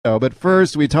But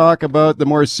first, we talk about the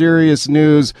more serious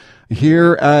news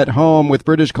here at home with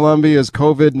British Columbia's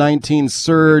COVID-19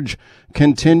 surge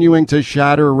continuing to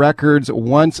shatter records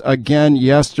once again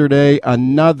yesterday.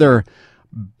 Another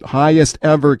highest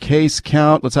ever case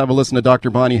count. Let's have a listen to Dr.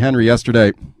 Bonnie Henry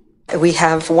yesterday. We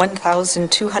have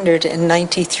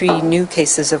 1,293 new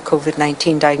cases of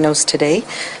COVID-19 diagnosed today,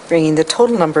 bringing the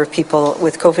total number of people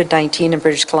with COVID-19 in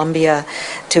British Columbia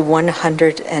to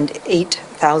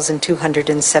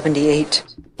 108,278.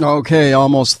 Okay,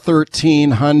 almost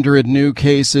 1,300 new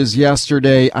cases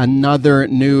yesterday, another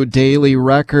new daily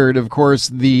record. Of course,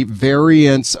 the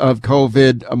variants of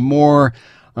COVID more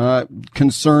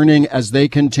concerning as they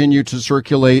continue to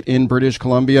circulate in British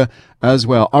Columbia as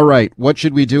well. All right, what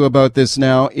should we do about this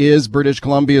now? Is British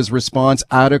Columbia's response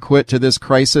adequate to this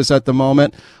crisis at the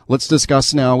moment? Let's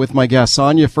discuss now with my guest,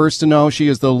 Sonia Furstenau. She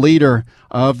is the leader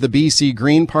of the BC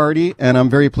Green Party, and I'm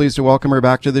very pleased to welcome her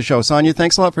back to the show. Sonia,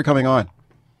 thanks a lot for coming on.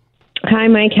 Hi,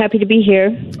 Mike. Happy to be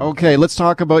here. Okay, let's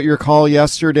talk about your call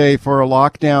yesterday for a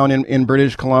lockdown in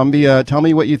British Columbia. Tell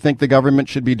me what you think the government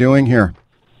should be doing here.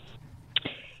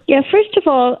 Yeah, first of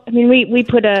all, I mean, we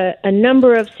put a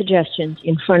number of suggestions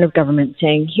in front of government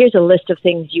saying, here's a list of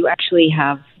things you actually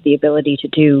have the ability to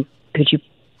do. Could you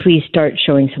please start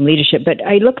showing some leadership? But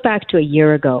I look back to a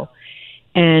year ago,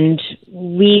 and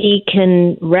we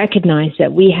can recognize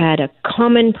that we had a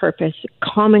common purpose, a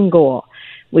common goal.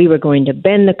 We were going to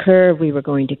bend the curve. We were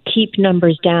going to keep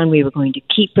numbers down. We were going to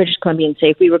keep British Columbians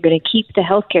safe. We were going to keep the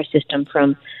healthcare system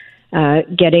from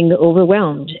getting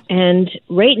overwhelmed. And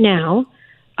right now,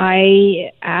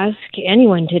 I ask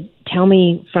anyone to tell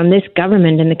me from this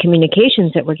government and the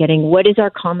communications that we're getting, what is our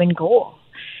common goal?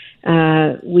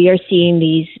 We are seeing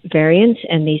these variants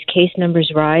and these case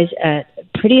numbers rise at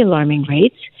pretty alarming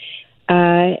rates.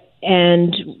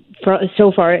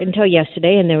 So far, until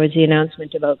yesterday, and there was the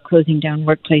announcement about closing down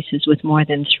workplaces with more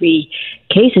than 3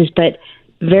 cases, but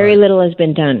very little has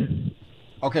been done.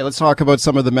 Okay, let's talk about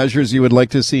some of the measures you would like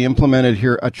to see implemented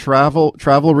here. Travel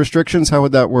restrictions, how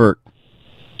would that work?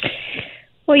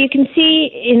 Well, you can see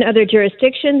in other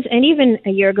jurisdictions, and even a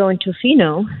year ago in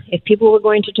Tofino, if people were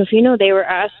going to Tofino, they were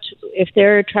asked if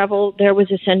their travel there was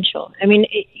essential. I mean,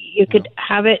 you could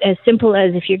have it as simple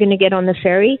as if you're going to get on the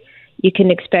ferry, you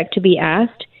can expect to be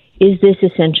asked, is this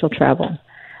essential travel?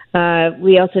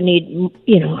 We also need,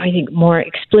 I think more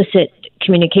explicit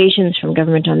communications from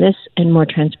government on this and more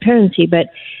transparency. But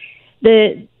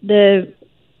the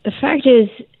fact is,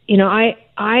 I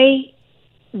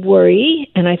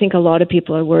worry, and I think a lot of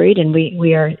people are worried, and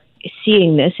we are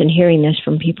seeing this and hearing this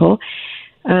from people,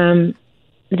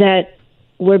 that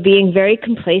we're being very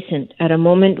complacent at a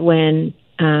moment when,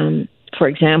 for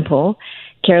example,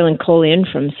 Carolyn Collian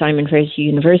from Simon Fraser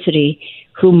University,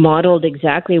 who modeled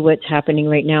exactly what's happening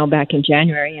right now back in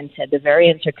January and said the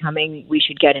variants are coming, we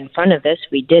should get in front of this.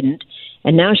 We didn't.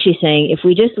 And now she's saying if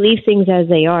we just leave things as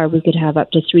they are, we could have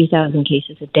up to 3,000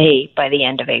 cases a day by the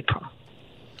end of April.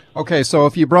 Okay, so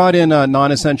if you brought in a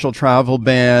non-essential travel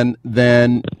ban,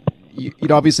 then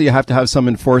you'd obviously have to have some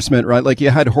enforcement, right? Like you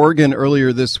had Horgan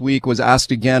earlier this week was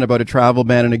asked again about a travel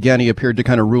ban, and again he appeared to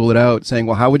kind of rule it out, saying,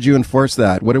 "Well, how would you enforce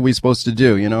that? What are we supposed to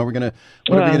do? What are we going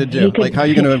to do? Like, how are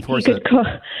you going to enforce it?"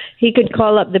 He could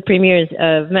call up the premiers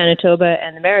of Manitoba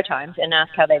and the Maritimes and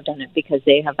ask how they've done it, because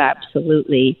they have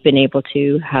absolutely been able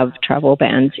to have travel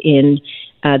bans in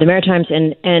the Maritimes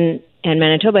and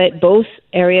Manitoba, both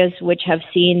areas which have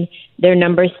seen their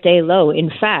numbers stay low. In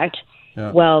fact,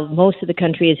 while most of the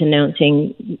country is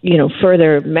announcing,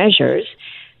 further measures,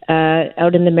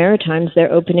 out in the Maritimes,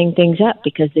 they're opening things up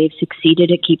because they've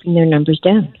succeeded at keeping their numbers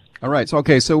down. All right. So,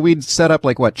 so we'd set up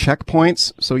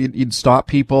checkpoints. So you'd stop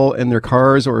people in their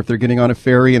cars, or if they're getting on a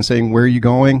ferry, and saying, "Where are you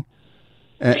going?"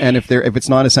 And if it's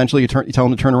not essential, you tell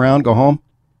them to turn around, go home.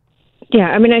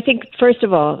 Yeah, I mean, I think, first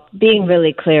of all, being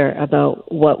really clear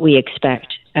about what we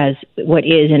expect as what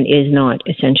is and is not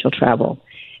essential travel.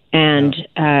 And,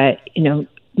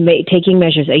 taking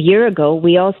measures. A year ago,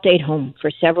 we all stayed home for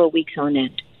several weeks on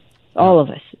end. All of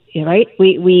us, right?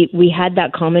 We had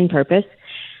that common purpose,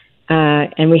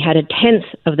 and we had 1/10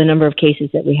 of the number of cases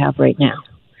that we have right now.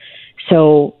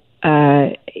 So,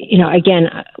 again,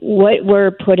 what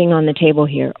we're putting on the table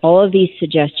here, all of these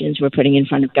suggestions we're putting in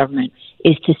front of government,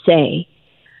 is to say,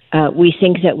 we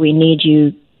think that we need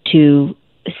you to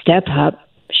step up,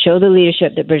 show the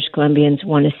leadership that British Columbians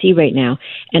want to see right now,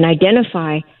 and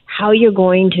identify how you're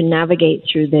going to navigate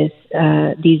through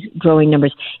these growing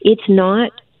numbers. It's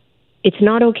not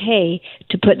okay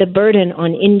to put the burden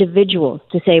on individuals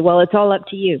to say, well, it's all up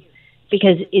to you,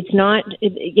 because it's not,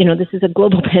 this is a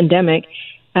global pandemic,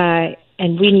 and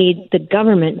and we need the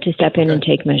government to step in and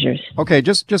take measures. Okay,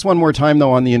 just one more time,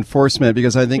 though, on the enforcement,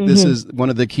 because I think this is one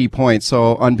of the key points.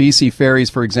 So on BC Ferries,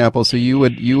 for example, so you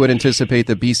would anticipate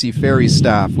that BC Ferries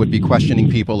staff would be questioning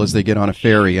people as they get on a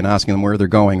ferry and asking them where they're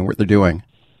going and what they're doing.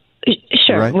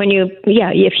 Sure. Right?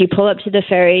 If you pull up to the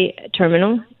ferry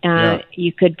terminal,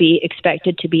 you could be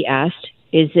expected to be asked,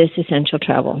 is this essential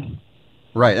travel?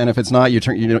 Right, and if it's not,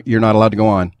 you're not allowed to go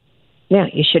on. Yeah,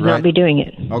 you should not be doing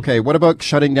it. Okay, what about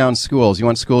shutting down schools? You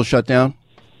want schools shut down?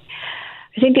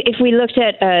 I think if we looked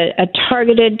at a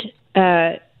targeted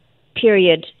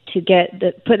period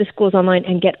to put the schools online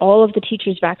and get all of the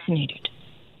teachers vaccinated,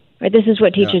 right? This is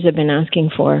what teachers have been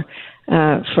asking for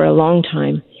a long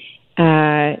time,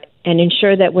 and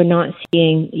ensure that we're not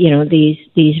seeing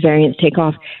these variants take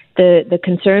off. The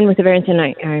concern with the variants, and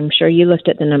I'm sure you looked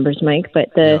at the numbers, Mike,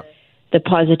 but the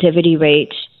positivity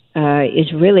rate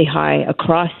is really high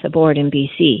across the board in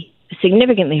BC,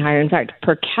 significantly higher. In fact,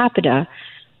 per capita,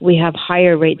 we have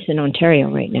higher rates in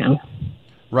Ontario right now.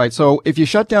 Right. So if you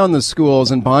shut down the schools,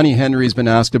 and Bonnie Henry's been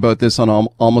asked about this on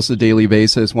almost a daily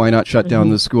basis, why not shut down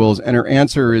the schools? And her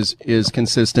answer is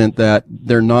consistent that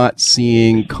they're not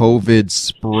seeing COVID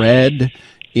spread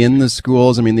in the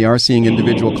schools. I mean, they are seeing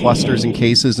individual clusters and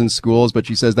cases in schools, but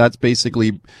she says that's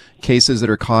basically cases that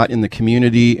are caught in the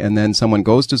community, and then someone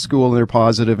goes to school and they're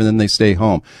positive and then they stay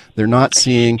home. They're not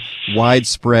seeing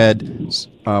widespread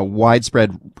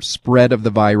spread of the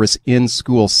virus in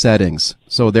school settings.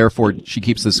 So therefore, she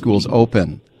keeps the schools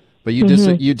open. But you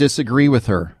disagree with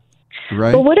her,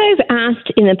 right? Well, what I've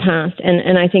asked in the past,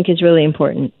 and I think is really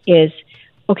important, is,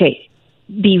 okay,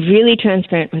 be really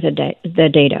transparent with the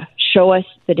data. Show us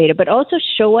the data, but also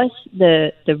show us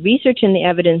the research and the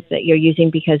evidence that you're using,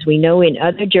 because we know in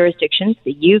other jurisdictions,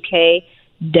 the UK,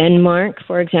 Denmark,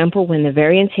 for example, when the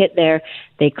variants hit there,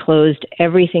 they closed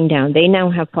everything down. They now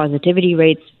have positivity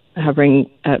rates hovering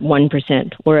at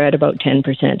 1%. We're at about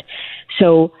 10%.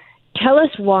 So tell us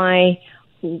why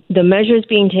the measures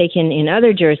being taken in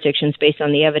other jurisdictions based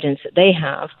on the evidence that they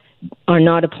have are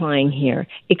not applying here.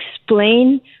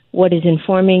 Explain what is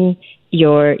informing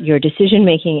your decision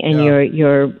making and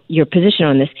your position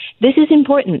on this. This is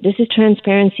important. This is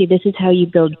transparency. This is how you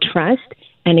build trust,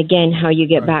 and again, how you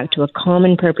get back to a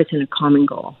common purpose and a common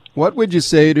goal. What would you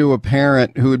say to a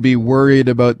parent who would be worried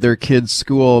about their kid's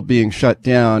school being shut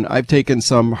down? I've taken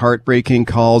some heartbreaking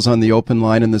calls on the open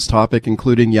line in this topic,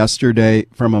 including yesterday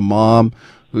from a mom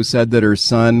who said that her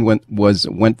son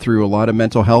went through a lot of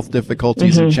mental health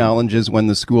difficulties and challenges when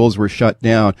the schools were shut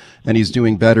down, and he's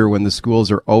doing better when the schools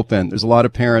are open. There's a lot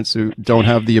of parents who don't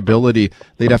have the ability.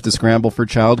 They'd have to scramble for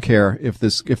childcare if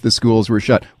the schools were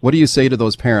shut. What do you say to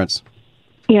those parents?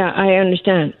 Yeah, I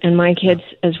understand. And my kids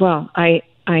as well. I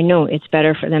know it's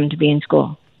better for them to be in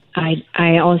school.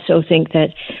 I also think that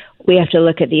we have to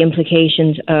look at the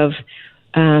implications of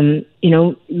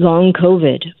long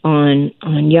COVID on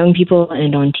young people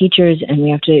and on teachers, and we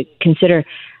have to consider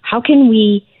how can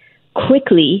we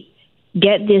quickly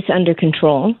get this under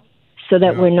control so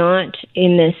that we're not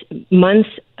in this month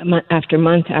after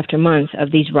month after month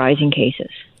of these rising cases.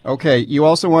 Okay, you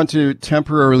also want to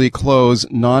temporarily close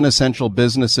non-essential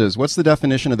businesses. What's the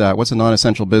definition of that? What's a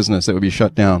non-essential business that would be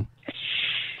shut down?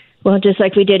 Well, just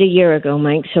like we did a year ago,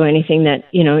 Mike, so anything that,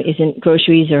 isn't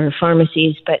groceries or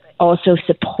pharmacies, but also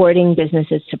supporting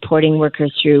businesses, supporting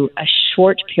workers through a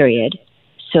short period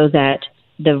so that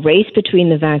the race between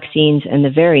the vaccines and the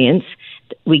variants,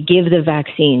 we give the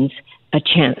vaccines a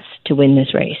chance to win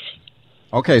this race.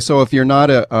 Okay, so if you're not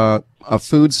a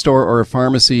food store or a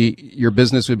pharmacy, your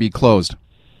business would be closed,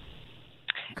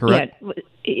 correct?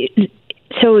 Yeah.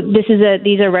 So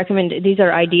these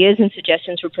are ideas and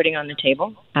suggestions we're putting on the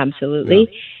table. Absolutely.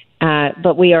 Yeah.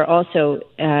 But we are also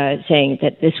saying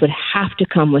that this would have to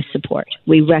come with support.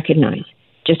 We recognize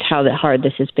just how hard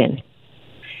this has been.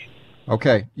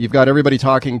 Okay. You've got everybody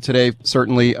talking today,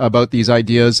 certainly, about these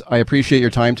ideas. I appreciate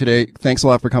your time today. Thanks a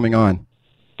lot for coming on.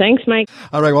 Thanks, Mike.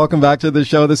 All right, welcome back to the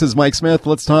show. This is Mike Smith.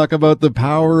 Let's talk about the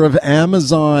power of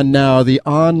Amazon now. The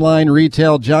online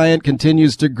retail giant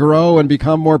continues to grow and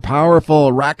become more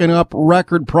powerful, racking up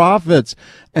record profits.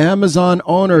 Amazon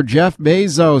owner Jeff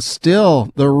Bezos,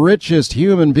 still the richest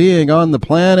human being on the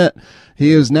planet.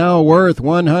 He is now worth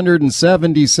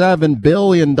 $177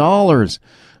 billion.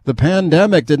 The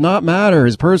pandemic did not matter.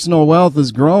 His personal wealth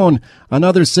has grown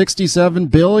another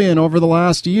 $67 billion over the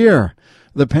last year.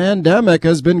 The pandemic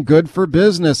has been good for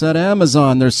business at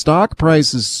Amazon. Their stock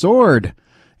prices soared.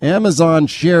 Amazon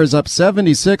shares up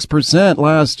 76%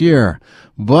 last year.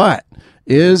 But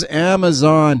is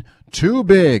Amazon too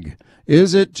big?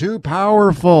 Is it too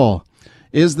powerful?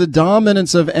 Is the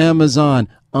dominance of Amazon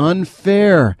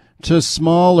unfair to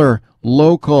smaller,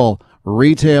 local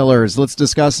retailers. Let's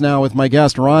discuss now with my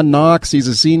guest, Ron Knox. He's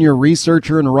a senior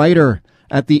researcher and writer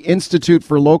at the Institute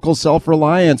for Local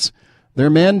Self-Reliance. Their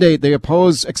mandate, they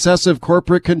oppose excessive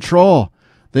corporate control.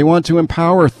 They want to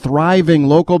empower thriving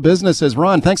local businesses.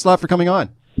 Ron, thanks a lot for coming on.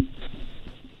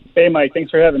 Hey, Mike. Thanks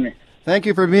for having me. Thank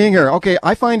you for being here. Okay,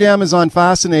 I find Amazon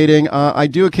fascinating. I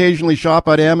do occasionally shop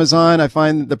at Amazon. I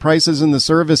find the prices and the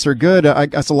service are good. I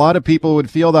guess a lot of people would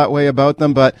feel that way about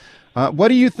them, but what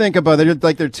do you think about it?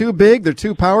 Like, they're too big, they're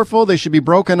too powerful, they should be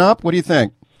broken up? What do you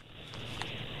think?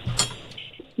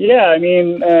 Yeah, I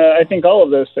mean, I think all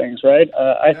of those things, right?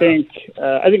 I think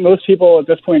most people at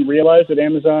this point realize that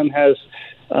Amazon has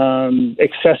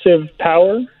excessive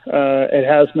power. It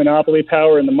has monopoly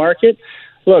power in the market.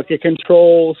 Look, it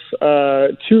controls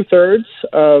 2/3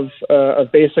 of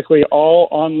basically all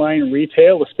online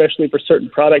retail, especially for certain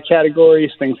product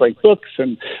categories, things like books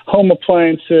and home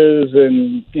appliances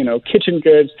and kitchen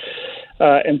goods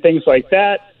and things like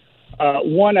that.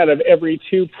 1 out of every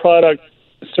 2 product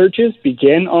searches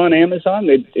begin on Amazon.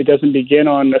 It doesn't begin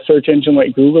on a search engine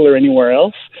like Google or anywhere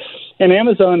else. And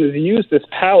Amazon has used this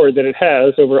power that it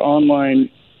has over online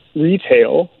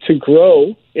retail to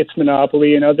grow its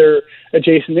monopoly in other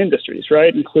adjacent industries,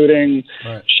 right? Including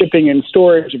shipping and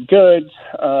storage of goods.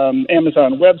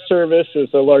 Amazon Web Service is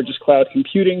the largest cloud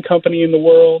computing company in the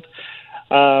world.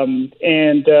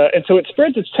 And so it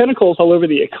spreads its tentacles all over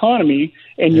the economy,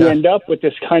 and you end up with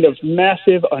this kind of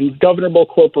massive, ungovernable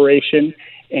corporation.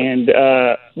 And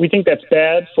we think that's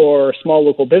bad for small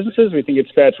local businesses. We think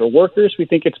it's bad for workers. We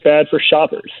think it's bad for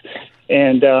shoppers.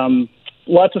 And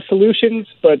lots of solutions,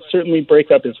 but certainly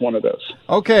breakup is one of those.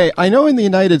 Okay, I know in the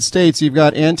United States you've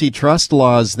got antitrust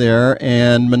laws there,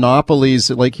 and monopolies,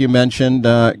 like you mentioned,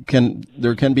 there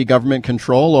can be government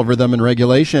control over them and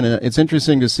regulation. And it's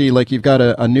interesting to see, like, you've got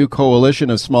a new coalition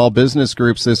of small business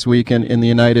groups this week in the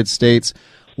United States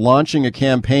launching a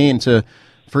campaign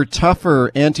for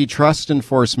tougher antitrust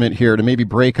enforcement here to maybe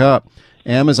break up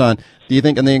Amazon. Do you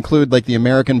think, and they include like the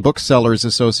American Booksellers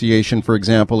Association, for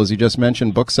example, as you just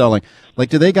mentioned, bookselling. Like,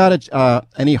 do they got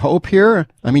any hope here?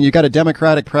 I mean, you got a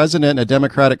Democratic president and a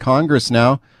Democratic Congress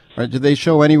now. Or do they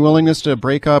show any willingness to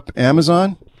break up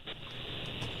Amazon?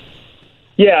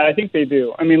 Yeah, I think they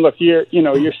do. I mean, look, you're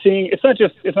seeing it's not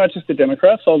just the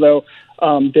Democrats, although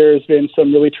there has been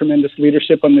some really tremendous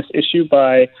leadership on this issue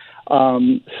by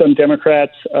some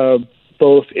Democrats,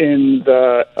 both in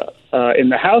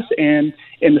the House and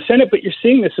in the Senate. But you're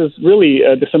seeing this as really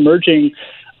this emerging,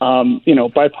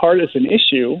 bipartisan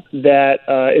issue that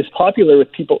is popular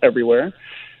with people everywhere,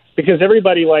 because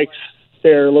everybody likes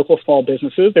their local small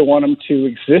businesses. They want them to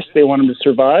exist. They want them to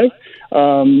survive.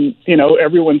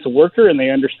 Everyone's a worker, and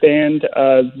they understand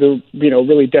the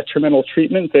really detrimental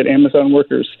treatment that Amazon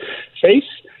workers face.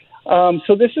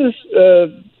 So this is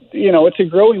it's a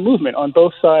growing movement on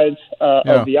both sides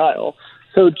of the aisle.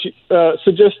 So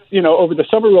just over the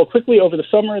summer, real quickly,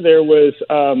 there was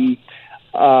a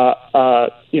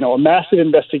massive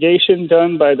investigation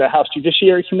done by the House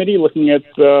Judiciary Committee looking at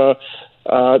the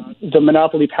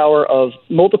monopoly power of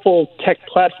multiple tech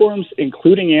platforms,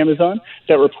 including Amazon.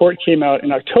 That report came out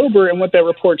in October, and what that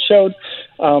report showed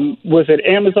was that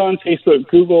Amazon, Facebook,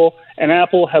 Google, and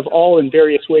Apple have all in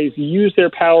various ways used their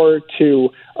power to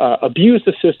abuse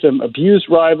the system, abuse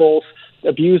rivals,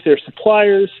 abuse their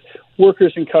suppliers,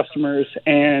 workers, and customers.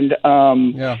 And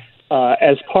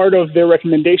as part of their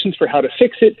recommendations for how to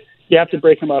fix it, you have to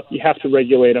break them up, you have to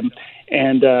regulate them,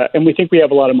 and we think we have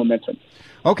a lot of momentum.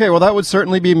 Okay, well, that would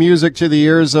certainly be music to the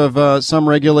ears of some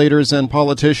regulators and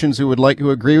politicians who would like to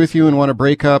agree with you and want to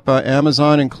break up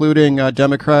Amazon, including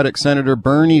Democratic Senator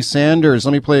Bernie Sanders.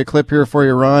 Let me play a clip here for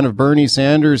you, Ron, of Bernie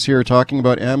Sanders here talking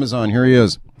about Amazon. Here he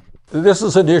is. This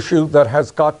is an issue that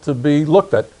has got to be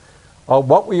looked at.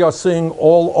 What we are seeing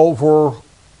all over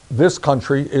this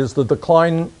country is the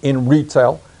decline in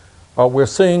retail. We're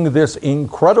seeing this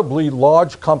incredibly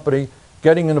large company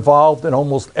getting involved in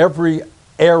almost every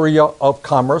area of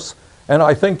commerce, and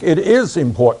I think it is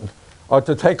important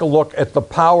to take a look at the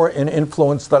power and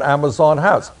influence that Amazon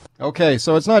has. Okay,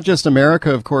 so it's not just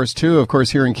America, of course, too. Of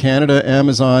course, here in Canada,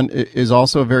 Amazon is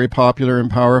also very popular and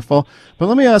powerful. But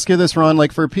let me ask you this, Ron,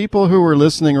 like for people who are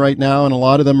listening right now, and a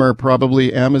lot of them are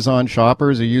probably Amazon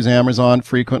shoppers who use Amazon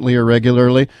frequently or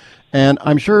regularly, and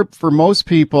I'm sure for most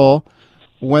people,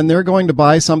 when they're going to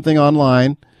buy something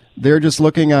online, they're just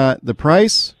looking at the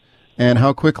price and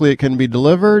how quickly it can be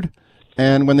delivered.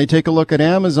 And when they take a look at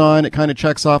Amazon, it kind of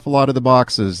checks off a lot of the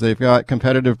boxes. They've got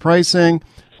competitive pricing.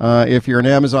 If you're an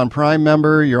Amazon Prime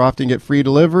member, you often get free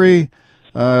delivery.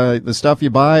 The stuff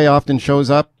you buy often shows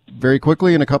up very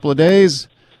quickly in a couple of days.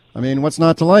 I mean, what's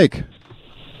not to like?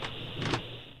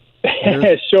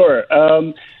 Sure.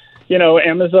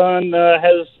 Amazon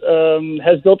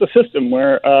has built a system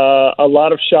where a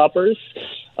lot of shoppers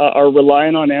are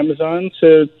relying on Amazon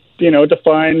to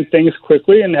find things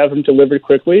quickly and have them delivered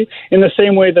quickly, in the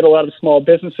same way that a lot of small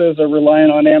businesses are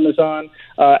relying on Amazon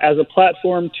as a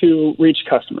platform to reach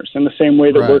customers, in the same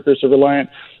way that workers are reliant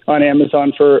on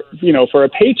Amazon for a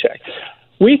paycheck.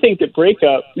 We think that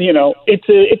breakup,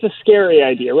 it's a scary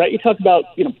idea, right? You talk about,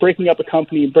 breaking up a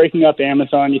company, breaking up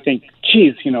Amazon, you think,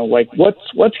 geez,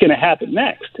 what's going to happen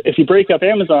next? If you break up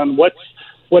Amazon, what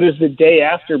does the day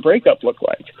after breakup look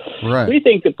like? Right. We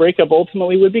think that breakup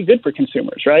ultimately would be good for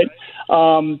consumers, right?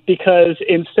 Because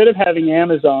instead of having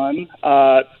Amazon,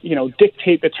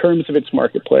 dictate the terms of its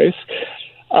marketplace,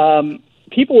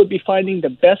 people would be finding the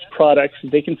best products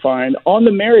that they can find on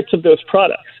the merits of those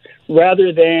products,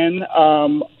 rather than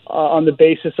on the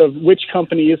basis of which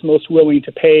company is most willing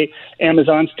to pay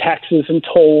Amazon's taxes and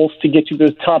tolls to get to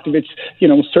the top of its,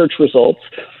 search results.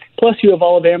 Plus, you have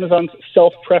all of Amazon's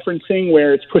self-preferencing,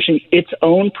 where it's pushing its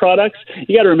own products.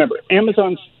 You got to remember,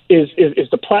 Amazon is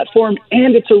the platform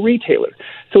and it's a retailer.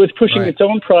 So it's pushing its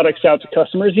own products out to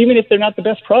customers, even if they're not the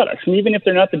best products and even if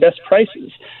they're not the best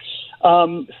prices.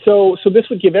 So this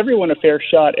would give everyone a fair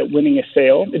shot at winning a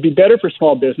sale. It'd be better for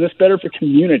small business, better for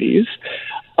communities,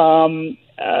 and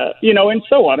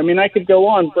so on. I mean, I could go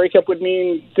on. Breakup would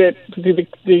mean that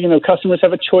the customers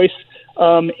have a choice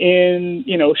in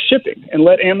shipping, and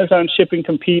let Amazon shipping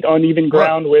compete on even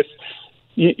ground with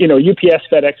UPS,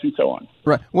 FedEx, and so on.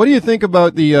 Right. What do you think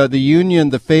about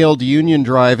the failed union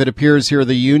drive? It appears here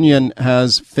the union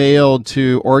has failed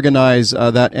to organize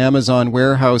that Amazon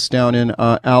warehouse down in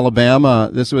Alabama.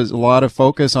 This was a lot of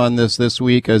focus on this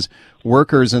week as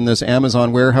workers in this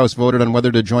Amazon warehouse voted on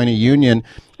whether to join a union.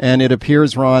 And it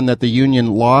appears, Ron, that the union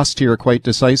lost here quite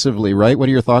decisively, right? What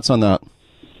are your thoughts on that?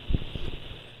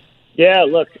 Yeah,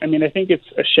 look, I mean, I think it's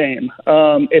a shame.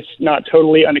 It's not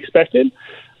totally unexpected.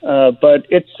 But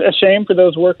it's a shame for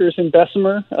those workers in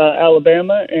Bessemer,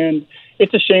 Alabama, and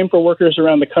it's a shame for workers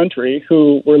around the country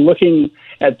who were looking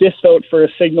at this vote for a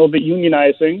signal that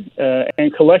unionizing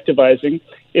and collectivizing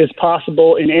is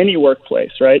possible in any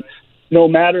workplace, right? No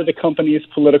matter the company's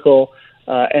political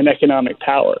and economic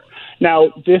power.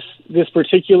 Now, this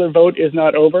particular vote is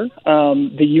not over.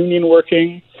 The union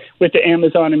working with the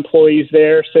Amazon employees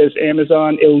there says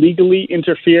Amazon illegally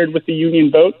interfered with the union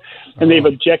vote, and they've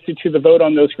objected to the vote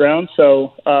on those grounds.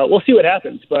 So we'll see what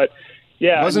happens. But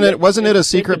yeah, wasn't it a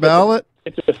secret ballot?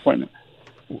 It's a disappointment.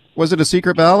 Was it a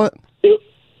secret ballot? It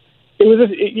was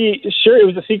it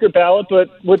was a secret ballot.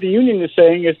 But what the union is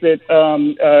saying is that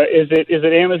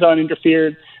Amazon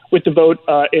interfered with the vote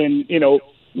in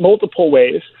multiple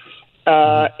ways,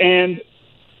 and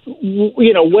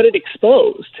what it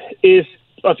exposed is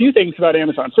a few things about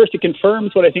Amazon. First, it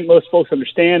confirms what I think most folks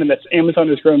understand, and that's Amazon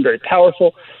has grown very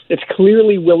powerful. It's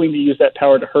clearly willing to use that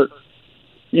power to hurt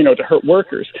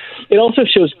workers. It also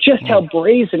shows just how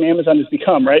brazen Amazon has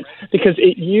become, right? Because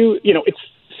it's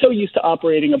so used to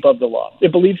operating above the law.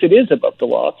 It believes it is above the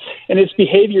law, and its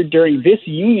behavior during this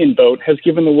union vote has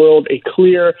given the world a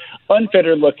clear,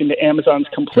 unfettered look into Amazon's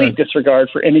complete disregard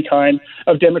for any kind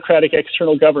of democratic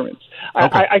external governments.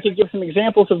 Okay. I could give some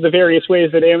examples of the various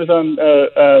ways that Amazon,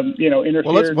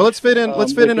 interfered. Let's fit in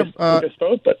this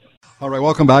vote, but. All right,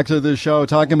 welcome back to the show.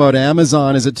 Talking about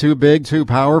Amazon. Is it too big, too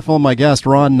powerful? My guest,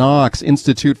 Ron Knox,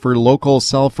 Institute for Local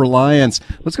Self-Reliance.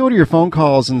 Let's go to your phone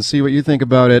calls and see what you think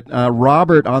about it.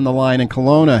 Robert on the line in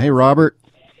Kelowna. Hey, Robert.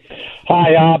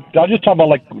 Hi, I'll just talk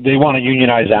about, they want to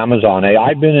unionize Amazon.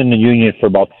 I've been in the union for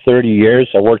about 30 years.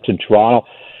 I worked in Toronto.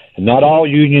 And not all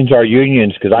unions are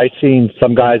unions, because I've seen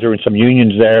some guys who are in some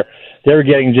unions there. They're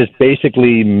getting just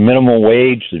basically minimum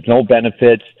wage. There's no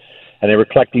benefits. And they were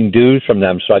collecting dues from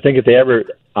them. So I think if they ever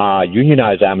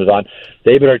unionize Amazon,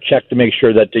 they better check to make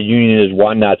sure that the union is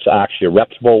one that's actually a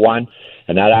reputable one,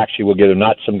 and that actually will give them,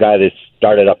 not some guy that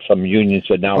started up some union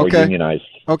said now we're unionized.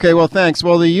 Okay, well, thanks.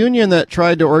 Well, the union that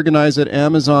tried to organize at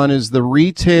Amazon is the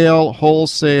Retail,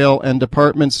 Wholesale, and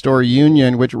Department Store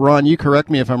Union, which, Ron, you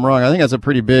correct me if I'm wrong. I think that's a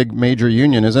pretty big major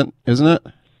union, isn't it?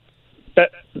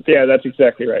 Yeah, that's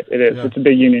exactly right. It is. Yeah. It's a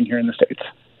big union here in the States.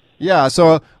 Yeah,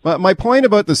 so my point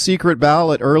about the secret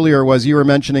ballot earlier was you were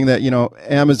mentioning that,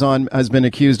 Amazon has been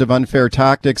accused of unfair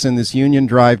tactics in this union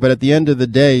drive, but at the end of the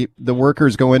day, the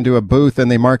workers go into a booth and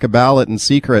they mark a ballot in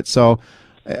secret. So,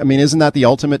 I mean, isn't that the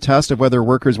ultimate test of whether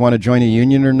workers want to join a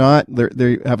union or not?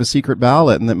 They have a secret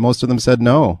ballot, and that most of them said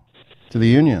no to the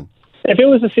union. If it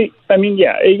was if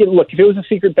it was a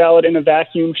secret ballot in a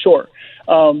vacuum, sure.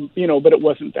 But it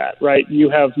wasn't that, right? You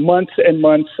have months and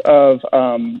months of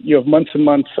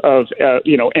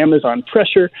Amazon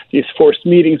pressure, these forced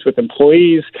meetings with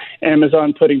employees,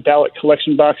 Amazon putting ballot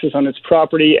collection boxes on its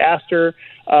property after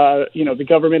the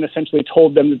government essentially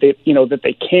told them that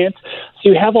they can't. So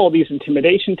you have all these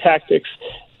intimidation tactics.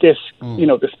 This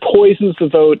poisons the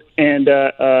vote, and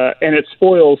it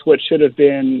spoils what should have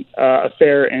been a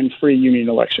fair and free union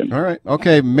election. All right.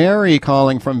 Okay. Mary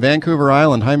calling from Vancouver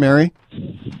Island. Hi, Mary.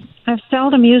 I've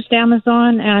seldom used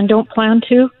Amazon and don't plan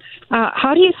to.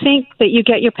 How do you think that you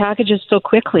get your packages so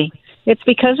quickly? It's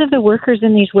because of the workers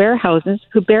in these warehouses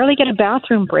who barely get a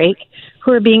bathroom break,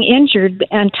 who are being injured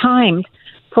and timed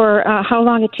for how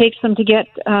long it takes them to get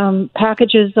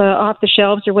packages off the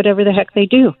shelves or whatever the heck they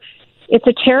do. It's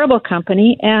a terrible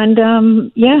company, and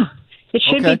it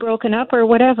should be broken up or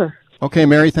whatever. Okay,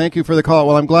 Mary, thank you for the call.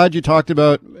 Well, I'm glad you talked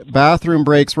about bathroom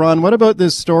breaks. Ron, what about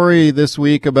this story this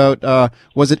week about,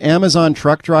 was it Amazon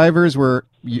truck drivers were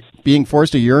being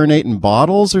forced to urinate in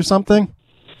bottles or something?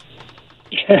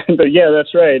 Yeah,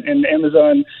 that's right. And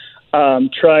Amazon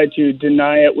tried to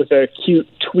deny it with a cute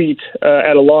tweet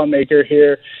at a lawmaker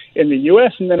here in the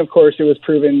U.S., and then, of course, it was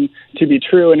proven to be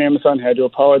true, and Amazon had to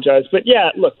apologize. But, yeah,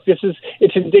 look,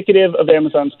 it's indicative of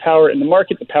Amazon's power in the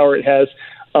market, the power it has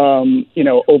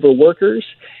over workers.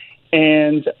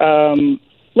 And,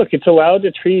 look, it's allowed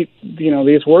to treat,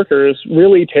 these workers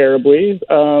really terribly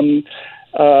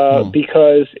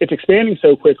because it's expanding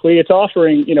so quickly. It's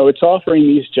offering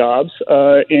these jobs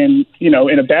in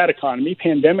a bad economy,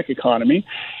 pandemic economy,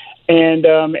 and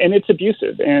it's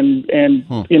abusive.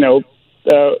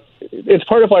 It's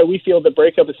part of why we feel the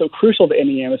breakup is so crucial to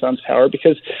ending Amazon's power,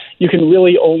 because you can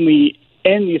really only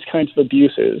end these kinds of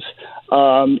abuses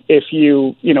if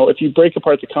you break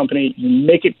apart the company, you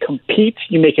make it compete,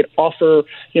 you make it offer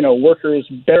workers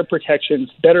better protections,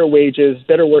 better wages,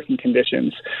 better working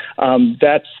conditions.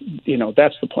 That's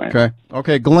the plan.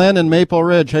 Okay, Glenn in Maple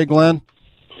Ridge. Hey, Glenn.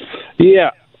 Yeah,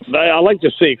 I'd like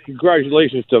to say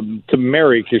congratulations to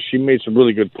Mary, because she made some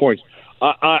really good points.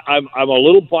 I'm a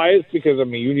little biased because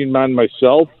I'm a union man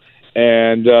myself,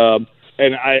 and I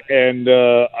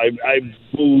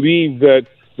believe that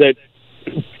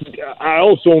I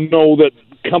also know that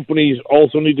companies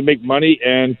also need to make money,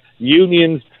 and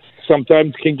unions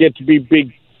sometimes can get to be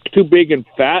too big and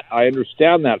fat. I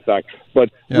understand that fact,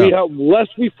 but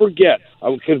lest we forget,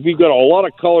 because we've got a lot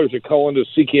of callers that call into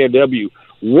CKNW.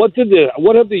 What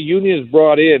have the unions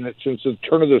brought in since the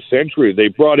turn of the century? They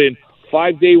brought in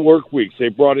 5-day work weeks. They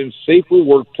brought in safer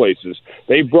workplaces.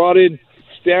 They brought in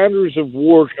standards of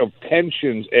work, of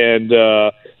pensions, and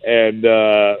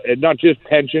not just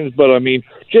pensions, but I mean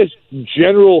just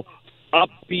general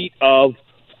upbeat of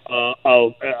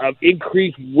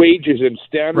increased wages and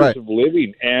standards of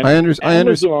living. And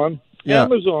Amazon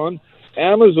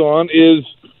is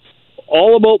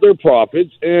all about their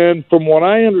profits, and from what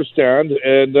I understand,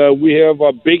 and we have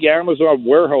a big Amazon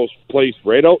warehouse place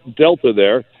right out in Delta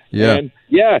there. Yeah. And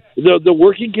the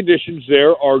working conditions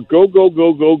there are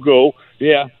go.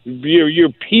 Yeah, your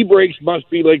pee breaks must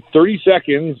be like 30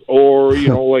 seconds, or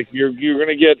like you're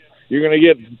gonna get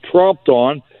tromped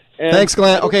on. And thanks,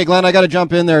 Glenn. Okay, Glenn, I got to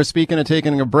jump in there. Speaking of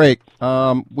taking a break,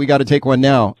 we got to take one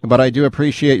now, but I do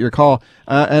appreciate your call.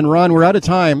 And Ron, we're out of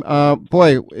time.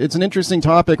 Boy, it's an interesting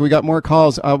topic. We got more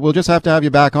calls. We'll just have to have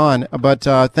you back on. But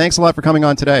thanks a lot for coming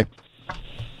on today.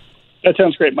 That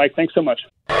sounds great, Mike. Thanks so much.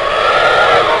 Up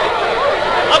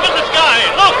in the sky,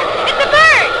 look! It's a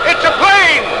bird! It's a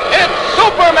plane! It's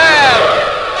Superman!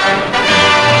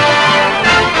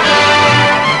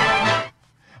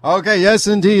 Okay, yes,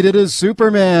 indeed. It is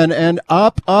Superman, and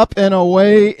up and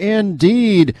away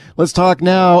indeed. Let's talk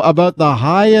now about the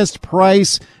highest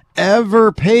price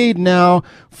ever paid now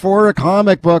for a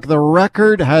comic book. The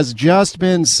record has just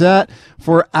been set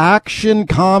for Action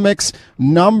Comics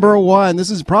 #1. This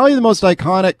is probably the most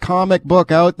iconic comic book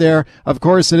out there. Of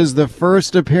course, it is the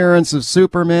first appearance of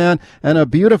Superman, and a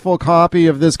beautiful copy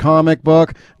of this comic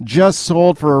book just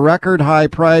sold for a record high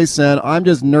price. And I'm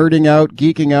just nerding out,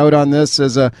 geeking out on this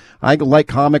I like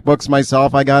comic books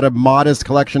myself. I got a modest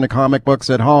collection of comic books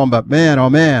at home, but man, oh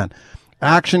man,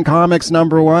 Action Comics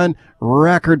 #1,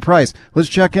 record price. Let's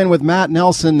check in with Matt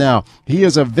Nelson now. He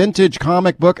is a vintage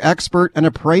comic book expert and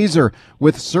appraiser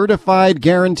with Certified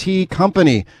Guarantee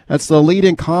Company. That's the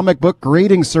leading comic book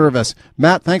grading service.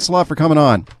 Matt, thanks a lot for coming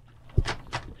on.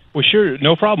 Well, sure.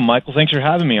 No problem, Michael. Thanks for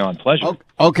having me on. Pleasure.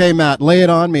 Okay, Matt, lay it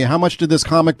on me. How much did this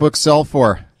comic book sell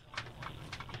for?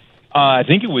 I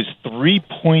think it was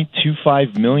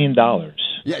 $3.25 million.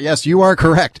 Yeah, yes, you are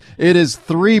correct. It is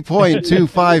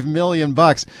 $3.25 million,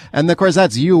 and of course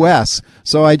that's U.S.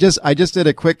 So I just did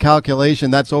a quick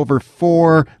calculation. That's over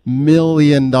 $4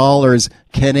 million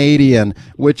Canadian,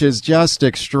 which is just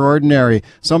extraordinary.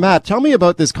 So Matt, tell me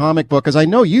about this comic book, because I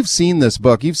know you've seen this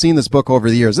book. You've seen this book over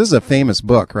the years. This is a famous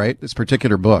book, right? This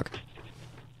particular book.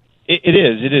 It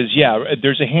is, yeah.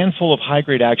 There's a handful of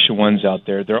high-grade action ones out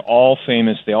there. They're all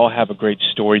famous. They all have a great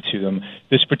story to them.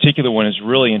 This particular one is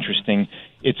really interesting.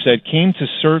 It surfaced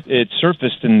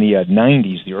in the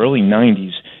 90s, the early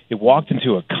 90s. It walked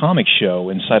into a comic show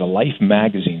inside a Life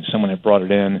magazine. Someone had brought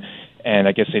it in, and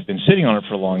I guess they'd been sitting on it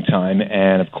for a long time.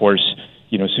 And, of course,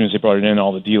 as soon as they brought it in,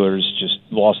 all the dealers just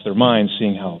lost their minds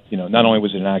seeing how, not only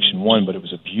was it an action one, but it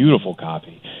was a beautiful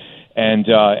copy. And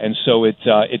so it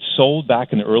sold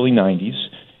back in the early 90s,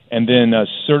 and then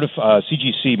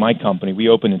CGC, my company, we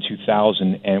opened in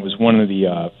 2000, and it was one of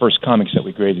the first comics that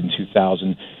we graded in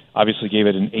 2000. Obviously gave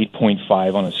it an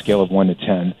 8.5 on a scale of 1 to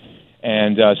 10.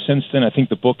 And since then, I think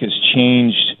the book has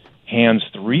changed hands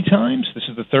 3 times. This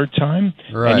is the 3rd time.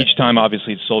 Right. And each time,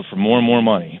 obviously, it's sold for more and more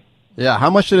money. Yeah, how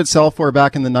much did it sell for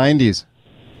back in the 90s?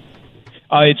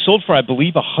 It sold for, I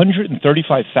believe, $135,000.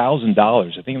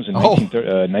 I think it was in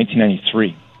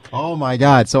 1993. Oh my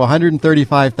God! So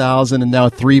 $135,000 and now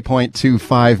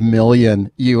 $3.25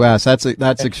 million U.S. That's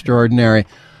extraordinary.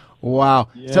 Wow.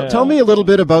 Yeah. Tell me a little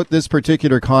bit about this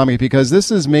particular comic, because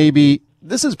this is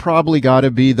probably got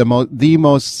to be the most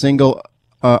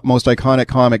iconic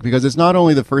comic, because it's not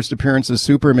only the first appearance of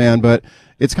Superman, but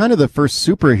it's kind of the first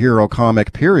superhero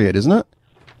comic period, isn't it?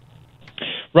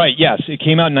 Right, yes. It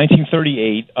came out in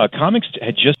 1938. Comics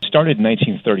had just started in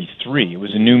 1933. It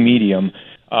was a new medium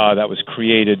that was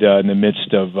created in the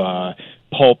midst of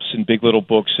pulps and big little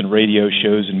books and radio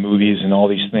shows and movies and all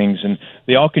these things. And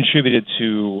they all contributed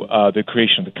to the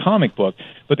creation of the comic book.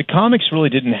 But the comics really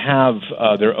didn't have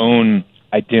their own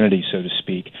identity, so to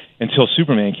speak, until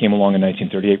Superman came along in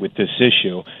 1938 with this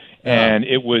issue. And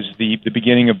it was the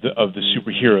beginning of the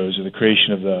superheroes, or the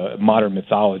creation of the modern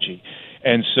mythology.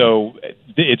 And so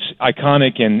it's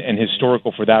iconic and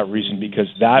historical for that reason, because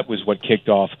that was what kicked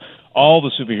off all the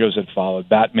superheroes that followed: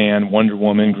 Batman, Wonder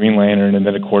Woman, Green Lantern, and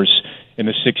then, of course, in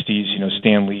the 60s,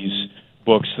 Stan Lee's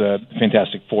books, the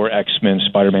Fantastic Four, X-Men,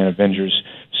 Spider-Man, Avengers.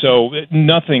 So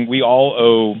we all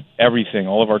owe everything,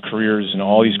 all of our careers and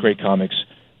all these great comics,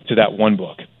 to that one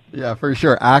book. Yeah, for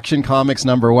sure. Action Comics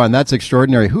 #1. That's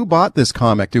extraordinary. Who bought this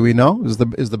comic? Do we know? Is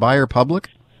the buyer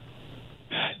public?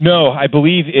 No, I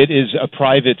believe it's a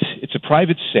private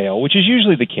sale, which is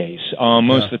usually the case.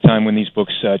 Most of the time when these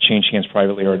books change hands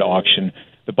privately or at auction,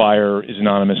 the buyer is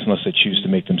anonymous unless they choose to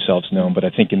make themselves known. But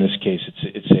I think in this case,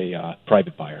 it's a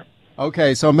private buyer.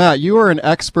 Okay, so Matt, you are an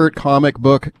expert comic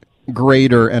book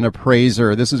grader and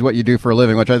appraiser. This is what you do for a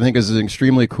living, which I think is an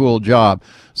extremely cool job.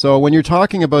 So when you're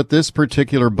talking about this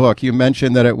particular book, you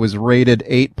mentioned that it was rated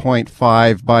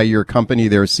 8.5 by your company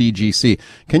there, CGC.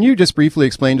 Can you just briefly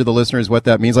explain to the listeners what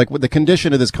that means? Like, the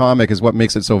condition of this comic is what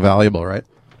makes it so valuable, right?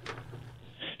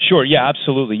 Sure, yeah,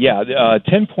 absolutely, yeah.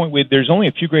 10 point, there's only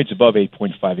a few grades above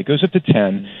 8.5. It goes up to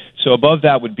 10. So above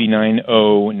that would be 9.0,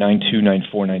 9.2,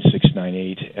 9.4, 9.6,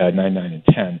 9.8, 9.9, and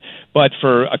 10. But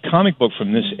for a comic book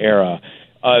from this era,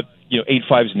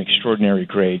 8.5 is an extraordinary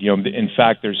grade. In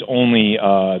fact, there's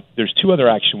 2 other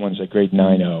action ones that grade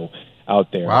 9.0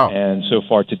 out there. Wow. And so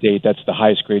far to date, that's the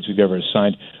highest grades we've ever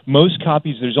assigned. Most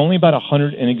copies, there's only about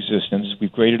 100 in existence.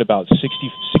 We've graded about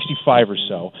 65 or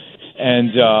so.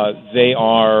 And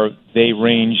they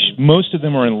range, most of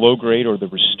them are in low grade or they're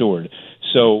restored.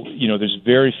 So, there's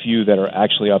very few that are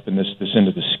actually up in this end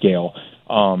of the scale.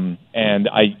 And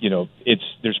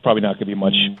there's probably not going to be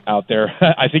much out there.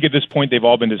 I think at this point they've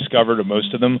all been discovered, or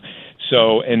most of them.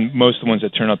 So, and most of the ones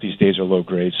that turn up these days are low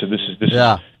grade. So this is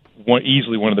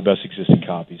easily one of the best existing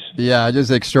copies. Yeah,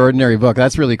 just an extraordinary book.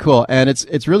 That's really cool. And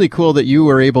it's really cool that you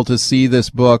were able to see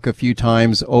this book a few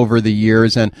times over the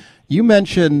years. And you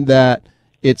mentioned that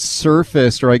it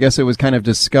surfaced, or I guess it was kind of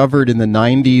discovered in the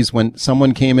 90s when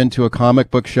someone came into a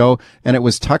comic book show and it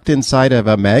was tucked inside of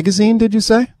a magazine, did you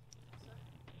say?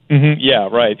 Mm-hmm, yeah,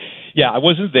 right. Yeah, I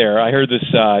wasn't there. I heard this.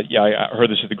 I heard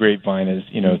this at the grapevine,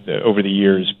 over the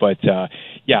years. But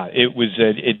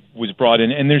it was brought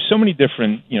in, and there's so many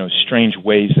different strange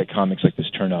ways that comics like this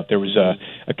turn up. There was a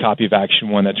copy of Action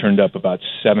One that turned up about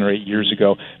 7 or 8 years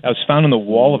ago. That was found on the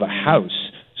wall of a house.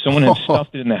 Someone had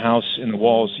stuffed it in the house, in the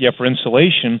walls, for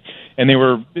insulation, and they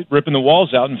were ripping the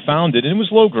walls out and found it. And it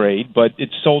was low grade, but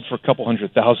it sold for a couple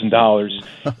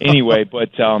 $100,000 anyway. But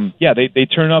they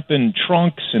turn up in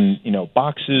trunks and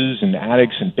boxes and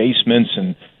attics and basements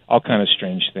and all kind of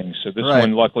strange things. So this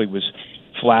one luckily was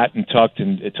flat and tucked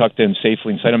in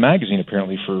safely inside a magazine,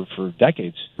 apparently for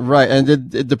decades. Right. And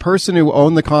did the person who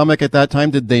owned the comic at that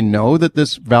time, did they know that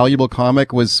this valuable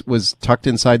comic was tucked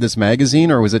inside this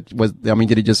magazine, or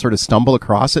did he just sort of stumble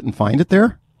across it and find it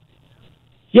there?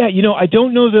 Yeah, I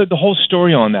don't know the whole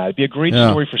story on that. It'd be a great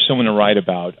story for someone to write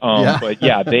about. But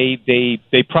yeah, they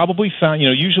probably found,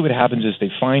 usually what happens is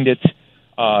they find it.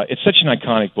 It's such an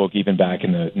iconic book, even back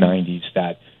in the 90s,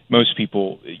 that most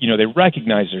people, they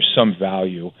recognize there's some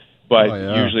value, but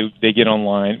usually they get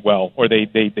online, or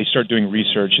they start doing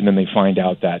research, and then they find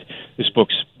out that this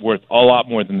book's worth a lot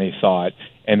more than they thought.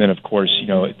 And then, of course,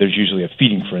 there's usually a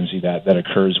feeding frenzy that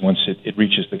occurs once it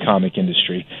reaches the comic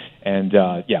industry. And,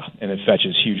 and it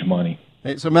fetches huge money.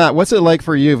 Hey, so, Matt, what's it like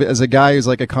for you as a guy who's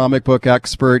like a comic book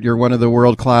expert? You're one of the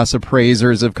world-class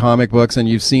appraisers of comic books, and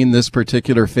you've seen this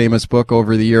particular famous book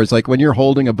over the years. Like, when you're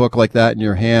holding a book like that in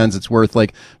your hands, it's worth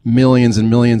like millions and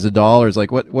millions of dollars.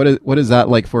 Like, what is that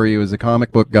like for you as a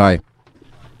comic book guy?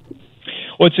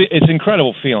 Well, it's an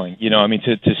incredible feeling,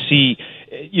 to see,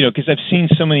 because I've seen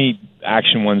so many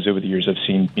action ones over the years. I've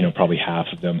seen, probably half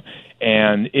of them.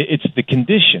 And it's the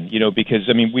condition, because,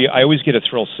 I always get a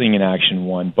thrill seeing an action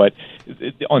one, but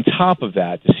on top of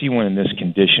that, to see one in this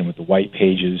condition with the white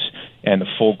pages and the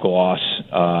full gloss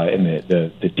and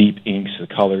the deep inks, the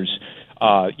colors,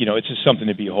 it's just something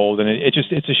to behold. And it's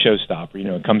a showstopper.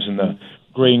 It comes in the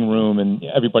grading room, and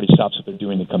everybody stops what they're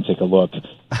doing to come take a look.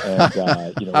 And,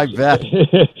 I bet.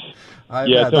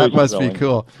 That must be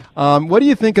cool. What do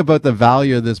you think about the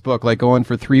value of this book, like going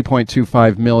for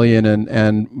 $3.25 million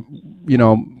and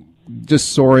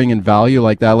just soaring in value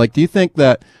like that? Like, do you think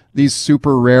that these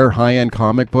super rare high-end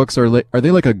comic books are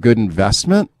they like a good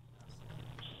investment?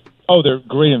 Oh, they're a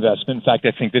great investment. In fact,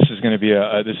 I think this is going to be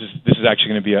this is actually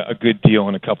going to be a good deal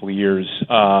in a couple of years.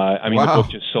 The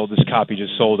book this copy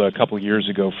just sold a couple of years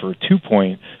ago for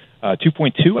 2.2,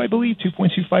 I believe,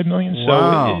 2.25 million. So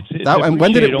wow. And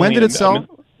when did it sell?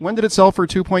 When did it sell for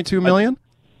 2.2 million?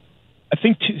 I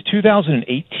think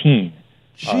 2018.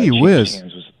 Gee whiz!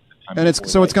 And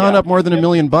it's gone up more than $1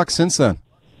 million since then.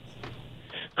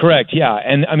 Correct. Yeah,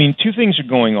 and two things are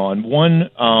going on. One,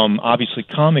 obviously,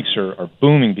 comics are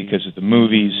booming because of the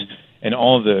movies and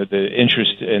all of the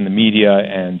interest in the media,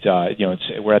 and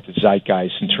we're at the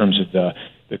zeitgeist in terms of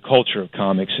the culture of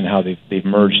comics and how they've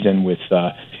merged in with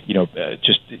this,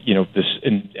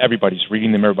 and everybody's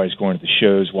reading them, everybody's going to the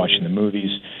shows, watching the movies.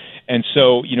 And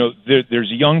so, there's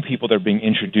young people that are being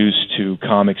introduced to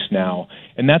comics now,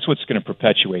 and that's what's going to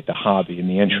perpetuate the hobby and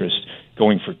the interest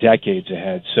going for decades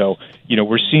ahead. So,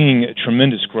 we're seeing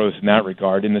tremendous growth in that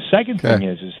regard. And the second thing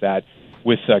is that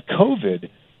with COVID,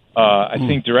 I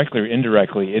think directly or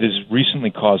indirectly, it has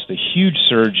recently caused a huge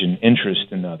surge in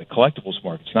interest in the collectibles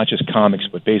market. It's not just comics,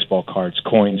 but baseball cards,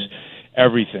 coins,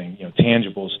 everything,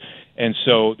 tangibles. And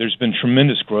so there's been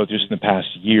tremendous growth just in the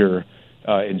past year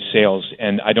in sales,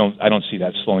 and I don't see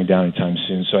that slowing down anytime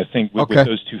soon. So I think with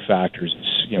those two factors,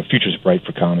 future's bright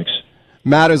for comics.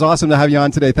 Matt, it was awesome to have you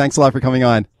on today. Thanks a lot for coming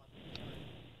on.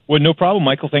 Well, no problem,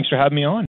 Michael. Thanks for having me on.